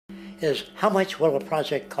is how much will a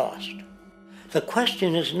project cost? The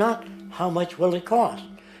question is not how much will it cost.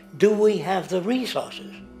 Do we have the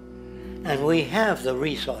resources? And we have the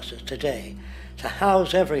resources today to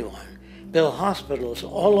house everyone, build hospitals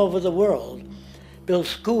all over the world, build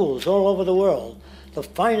schools all over the world, the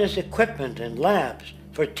finest equipment and labs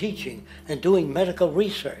for teaching and doing medical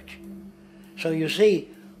research. So you see,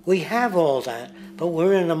 we have all that, but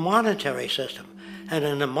we're in a monetary system. And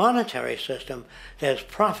in a monetary system, there's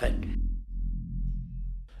profit.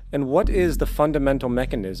 And what is the fundamental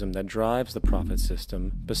mechanism that drives the profit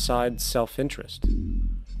system besides self-interest?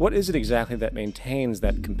 What is it exactly that maintains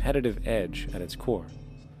that competitive edge at its core?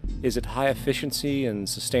 Is it high efficiency and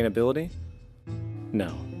sustainability?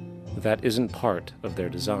 No, that isn't part of their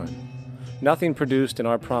design. Nothing produced in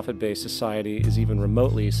our profit-based society is even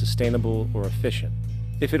remotely sustainable or efficient.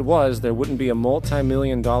 If it was, there wouldn't be a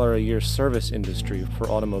multi-million-dollar-a-year service industry for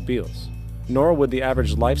automobiles. Nor would the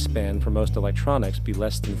average lifespan for most electronics be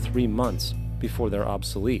less than 3 months before they're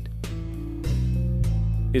obsolete.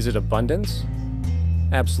 Is it abundance?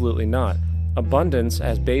 Absolutely not. Abundance,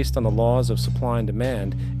 as based on the laws of supply and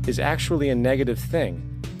demand, is actually a negative thing.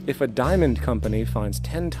 If a diamond company finds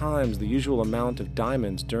 10 times the usual amount of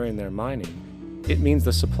diamonds during their mining, it means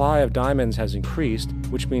the supply of diamonds has increased,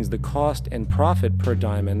 which means the cost and profit per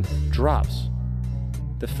diamond drops.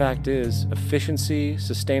 The fact is, efficiency,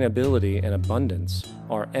 sustainability, and abundance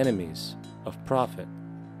are enemies of profit.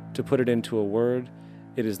 To put it into a word,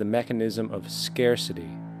 it is the mechanism of scarcity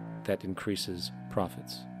that increases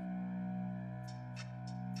profits.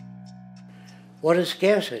 What is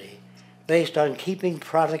scarcity? Based on keeping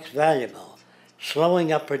products valuable.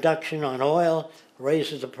 Slowing up production on oil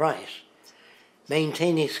raises the price.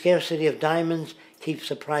 Maintaining scarcity of diamonds keeps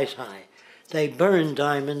the price high. They burn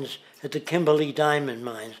diamonds at the Kimberley diamond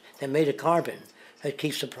mines. They're made of carbon. That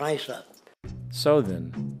keeps the price up. So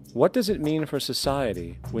then, what does it mean for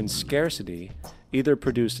society when scarcity, either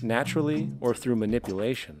produced naturally or through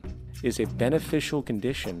manipulation, is a beneficial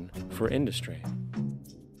condition for industry?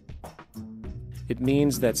 It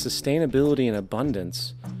means that sustainability and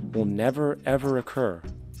abundance will never ever occur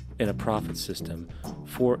in a profit system,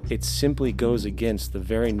 for it simply goes against the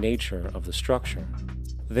very nature of the structure.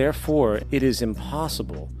 Therefore, it is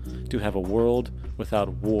impossible to have a world without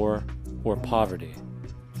war or poverty.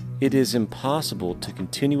 It is impossible to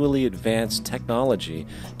continually advance technology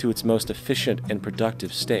to its most efficient and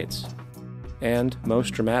productive states. And,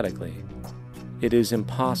 most dramatically, it is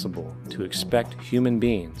impossible to expect human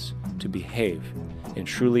beings to behave in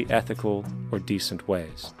truly ethical or decent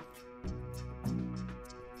ways.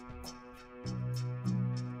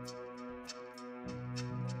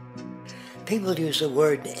 People use the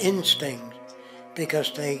word instinct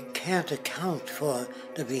because they can't account for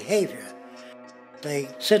the behavior. They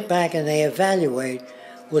sit back and they evaluate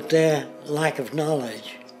with their lack of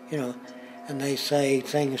knowledge, and they say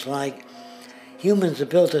things like, humans are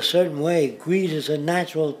built a certain way, greed is a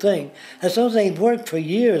natural thing, as though they've worked for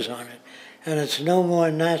years on it, and it's no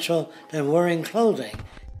more natural than wearing clothing.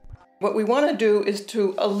 What we want to do is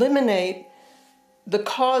to eliminate the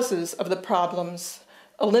causes of the problems,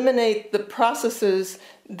 eliminate the processes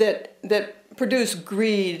that produce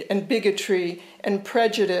greed and bigotry and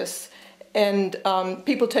prejudice and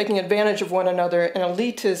people taking advantage of one another and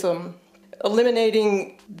elitism,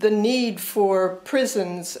 eliminating the need for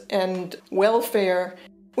prisons and welfare.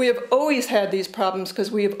 We have always had these problems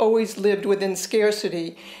because we have always lived within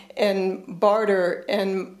scarcity and barter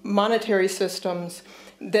and monetary systems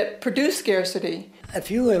that produce scarcity.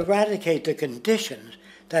 If you eradicate the conditions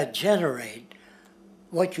that generate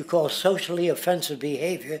what you call socially offensive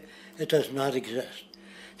behavior, it does not exist.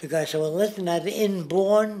 The guy said, well, isn't that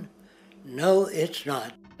inborn? No, it's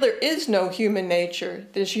not. There is no human nature,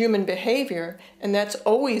 there's human behavior, and that's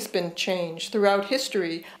always been changed throughout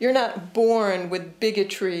history. You're not born with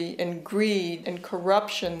bigotry and greed and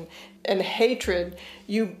corruption and hatred.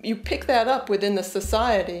 You pick that up within the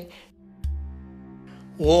society.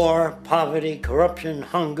 War, poverty, corruption,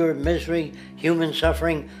 hunger, misery, human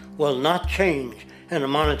suffering will not change in a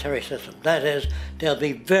monetary system. That is, there'll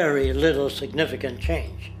be very little significant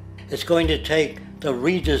change. It's going to take the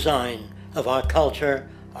redesign of our culture,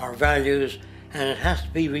 our values, and it has to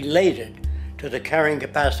be related to the carrying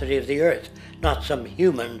capacity of the earth, not some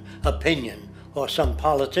human opinion or some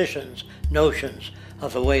politician's notions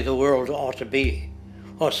of the way the world ought to be,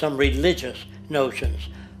 or some religious notions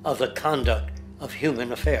of the conduct of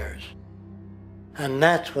human affairs. And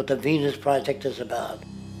that's what the Venus Project is about.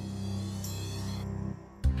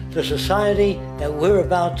 The society that we're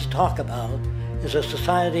about to talk about is a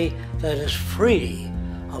society that is free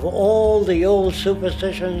of all the old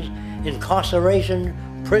superstitions, incarceration,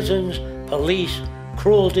 prisons, police,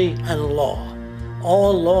 cruelty, and law.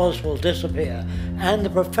 All laws will disappear, and the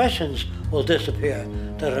professions will disappear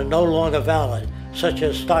that are no longer valid, such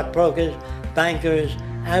as stockbrokers, bankers,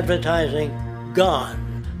 advertising,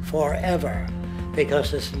 gone forever,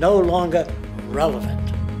 because it's no longer relevant.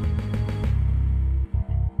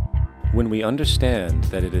 When we understand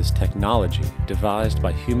that it is technology devised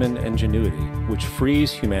by human ingenuity which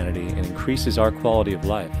frees humanity and increases our quality of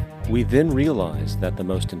life, we then realize that the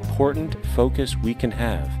most important focus we can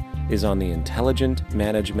have is on the intelligent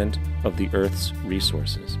management of the Earth's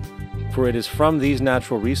resources. For it is from these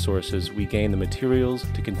natural resources we gain the materials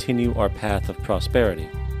to continue our path of prosperity.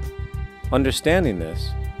 Understanding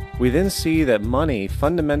this, we then see that money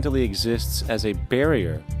fundamentally exists as a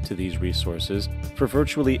barrier to these resources, for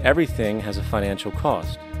virtually everything has a financial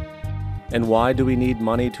cost. And why do we need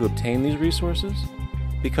money to obtain these resources?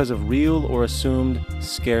 Because of real or assumed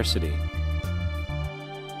scarcity.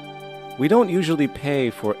 We don't usually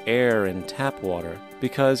pay for air and tap water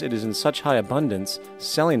because it is in such high abundance,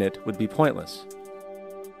 selling it would be pointless.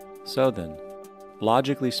 So then,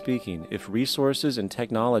 logically speaking, if resources and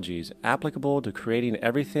technologies applicable to creating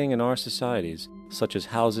everything in our societies, such as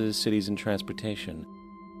houses, cities, and transportation,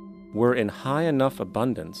 were in high enough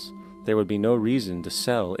abundance, there would be no reason to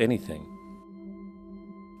sell anything.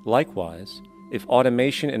 Likewise, if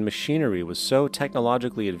automation and machinery was so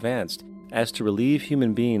technologically advanced as to relieve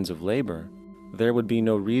human beings of labor, there would be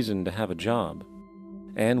no reason to have a job.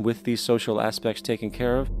 And with these social aspects taken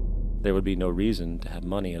care of, there would be no reason to have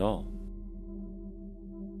money at all.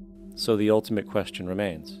 So the ultimate question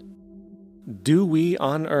remains: do we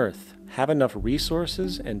on Earth have enough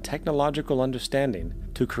resources and technological understanding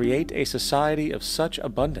to create a society of such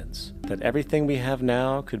abundance that everything we have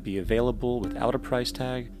now could be available without a price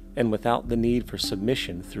tag and without the need for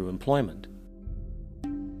submission through employment?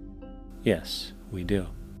 Yes, we do.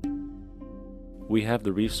 We have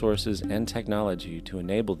the resources and technology to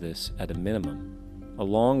enable this at a minimum,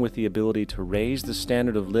 along with the ability to raise the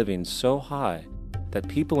standard of living so high that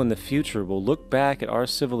people in the future will look back at our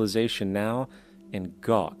civilization now and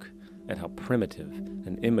gawk at how primitive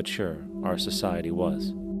and immature our society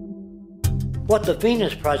was. What the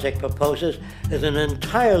Venus Project proposes is an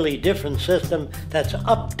entirely different system that's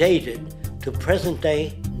updated to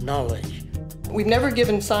present-day knowledge. We've never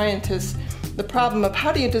given scientists the problem of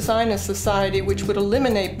how do you design a society which would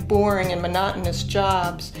eliminate boring and monotonous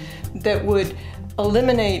jobs, that would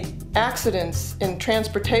eliminate accidents in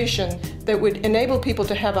transportation, that would enable people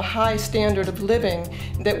to have a high standard of living,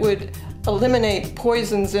 that would eliminate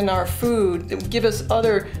poisons in our food, that would give us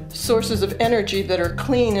other sources of energy that are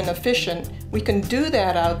clean and efficient. We can do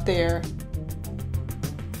that out there.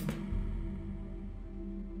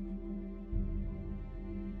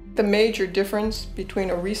 The major difference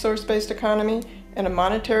between a resource-based economy and a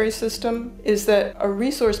monetary system is that a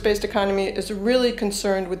resource-based economy is really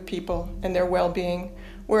concerned with people and their well-being,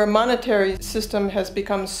 where a monetary system has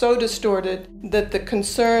become so distorted that the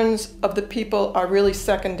concerns of the people are really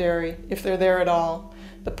secondary, if they're there at all.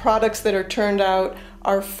 The products that are turned out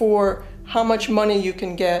are for how much money you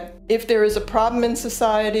can get. If there is a problem in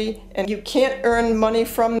society and you can't earn money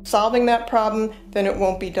from solving that problem, then it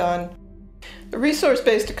won't be done. The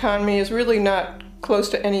resource-based economy is really not close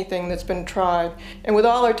to anything that's been tried. And with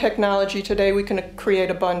all our technology today, we can create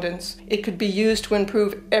abundance. It could be used to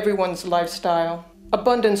improve everyone's lifestyle.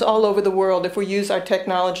 Abundance all over the world if we use our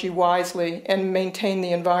technology wisely and maintain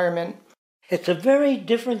the environment. It's a very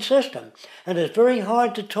different system, and it's very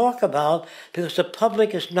hard to talk about because the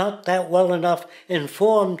public is not that well enough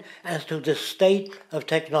informed as to the state of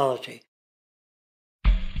technology.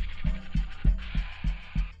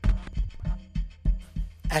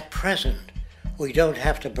 At present, we don't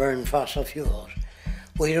have to burn fossil fuels.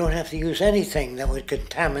 We don't have to use anything that would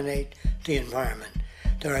contaminate the environment.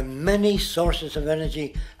 There are many sources of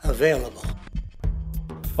energy available.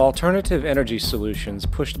 Alternative energy solutions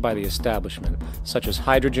pushed by the establishment, such as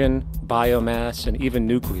hydrogen, biomass, and even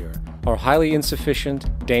nuclear, are highly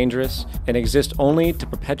insufficient, dangerous, and exist only to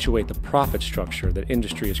perpetuate the profit structure that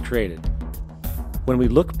industry has created. When we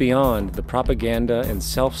look beyond the propaganda and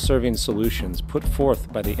self-serving solutions put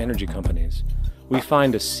forth by the energy companies, we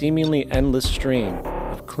find a seemingly endless stream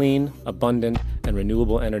of clean, abundant, and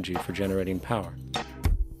renewable energy for generating power.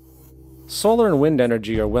 Solar and wind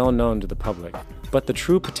energy are well known to the public, but the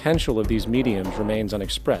true potential of these mediums remains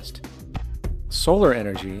unexpressed. Solar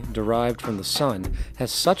energy, derived from the sun, has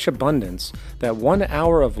such abundance that 1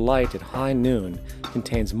 hour of light at high noon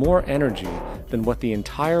contains more energy than what the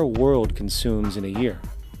entire world consumes in a year.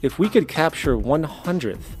 If we could capture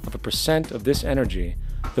 1/100% of this energy,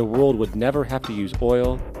 the world would never have to use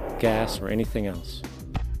oil, gas, or anything else.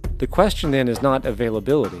 The question then is not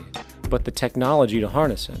availability, but the technology to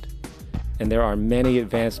harness it. And there are many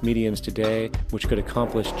advanced mediums today which could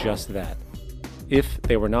accomplish just that, if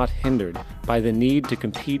they were not hindered by the need to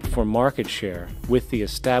compete for market share with the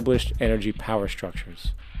established energy power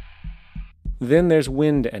structures. Then there's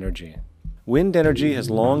wind energy. Wind energy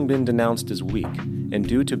has long been denounced as weak, and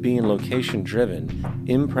due to being location-driven,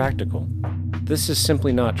 impractical. This is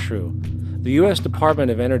simply not true. The U.S. Department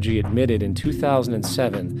of Energy admitted in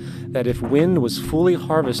 2007 that if wind was fully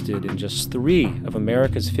harvested in just 3 of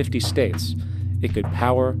America's 50 states, it could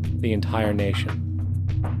power the entire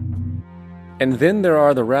nation. And then there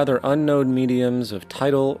are the rather unknown mediums of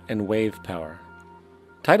tidal and wave power.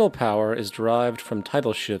 Tidal power is derived from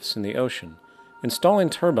tidal shifts in the ocean. Installing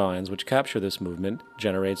turbines which capture this movement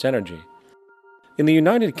generates energy. In the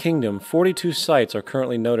United Kingdom, 42 sites are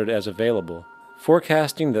currently noted as available,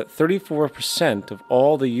 forecasting that 34% of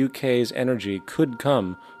all the UK's energy could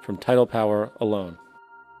come from tidal power alone.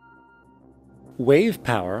 Wave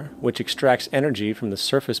power, which extracts energy from the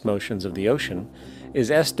surface motions of the ocean, is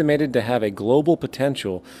estimated to have a global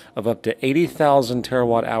potential of up to 80,000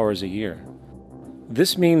 terawatt-hours a year.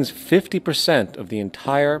 This means 50% of the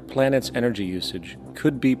entire planet's energy usage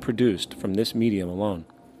could be produced from this medium alone.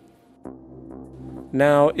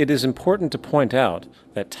 Now, it is important to point out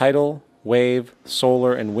that tidal, wave,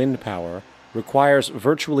 solar, and wind power requires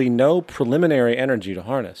virtually no preliminary energy to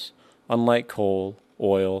harness, unlike coal,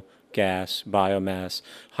 oil, gas, biomass,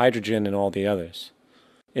 hydrogen, and all the others.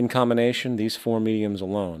 In combination, these 4 mediums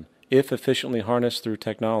alone, if efficiently harnessed through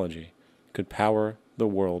technology, could power the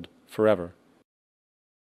world forever.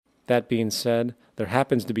 That being said, there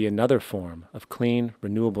happens to be another form of clean,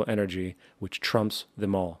 renewable energy which trumps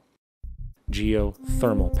them all: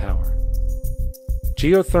 geothermal power.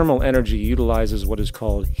 Geothermal energy utilizes what is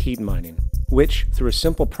called heat mining, which, through a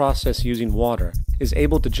simple process using water, is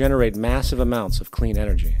able to generate massive amounts of clean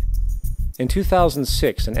energy. In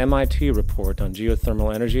 2006, an MIT report on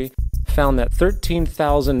geothermal energy found that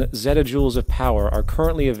 13,000 zettajoules of power are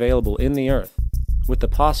currently available in the Earth, with the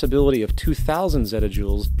possibility of 2,000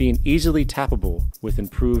 zettajoules being easily tappable with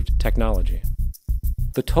improved technology.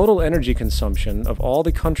 The total energy consumption of all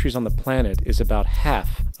the countries on the planet is about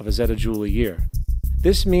half of a zettajoule a year.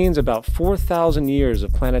 This means about 4,000 years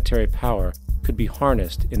of planetary power could be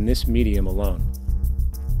harnessed in this medium alone.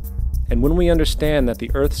 And when we understand that the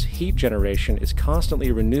Earth's heat generation is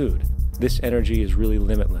constantly renewed, this energy is really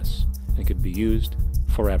limitless and could be used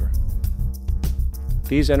forever.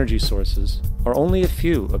 These energy sources are only a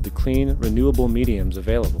few of the clean, renewable mediums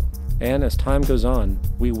available, and as time goes on,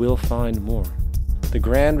 we will find more. The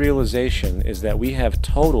grand realization is that we have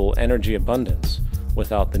total energy abundance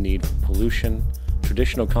without the need for pollution,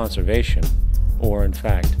 traditional conservation, or, in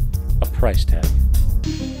fact, a price tag.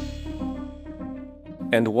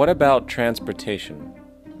 And what about transportation?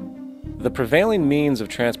 The prevailing means of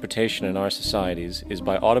transportation in our societies is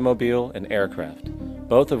by automobile and aircraft,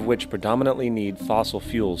 both of which predominantly need fossil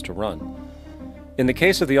fuels to run. In the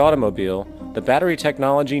case of the automobile, the battery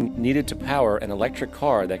technology needed to power an electric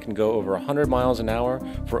car that can go over 100 miles an hour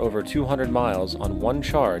for over 200 miles on one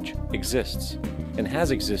charge exists, and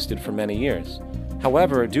has existed for many years.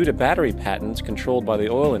 However, due to battery patents controlled by the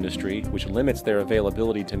oil industry, which limits their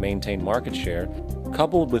availability to maintain market share,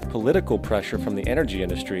 coupled with political pressure from the energy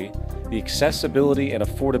industry, the accessibility and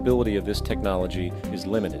affordability of this technology is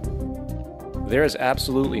limited. There is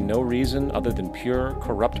absolutely no reason other than pure,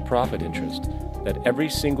 corrupt profit interest that every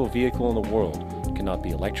single vehicle in the world cannot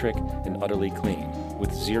be electric and utterly clean,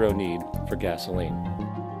 with zero need for gasoline.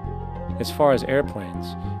 As far as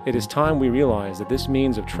airplanes, it is time we realize that this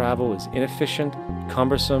means of travel is inefficient,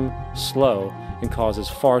 cumbersome, slow, and causes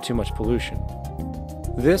far too much pollution.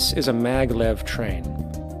 This is a maglev train.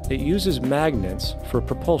 It uses magnets for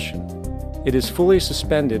propulsion. It is fully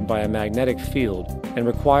suspended by a magnetic field and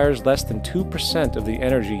requires less than 2% of the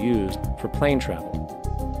energy used for plane travel.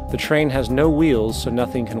 The train has no wheels, so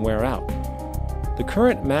nothing can wear out. The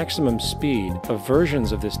current maximum speed of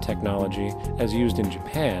versions of this technology, as used in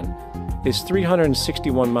Japan, is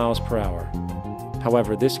 361 miles per hour.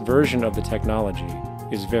 However, this version of the technology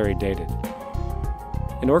is very dated.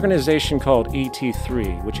 An organization called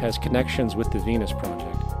ET3, which has connections with the Venus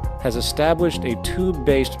Project, has established a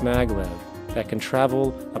tube-based maglev that can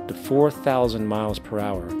travel up to 4,000 miles per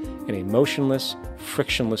hour in a motionless,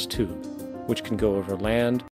 frictionless tube, which can go over land,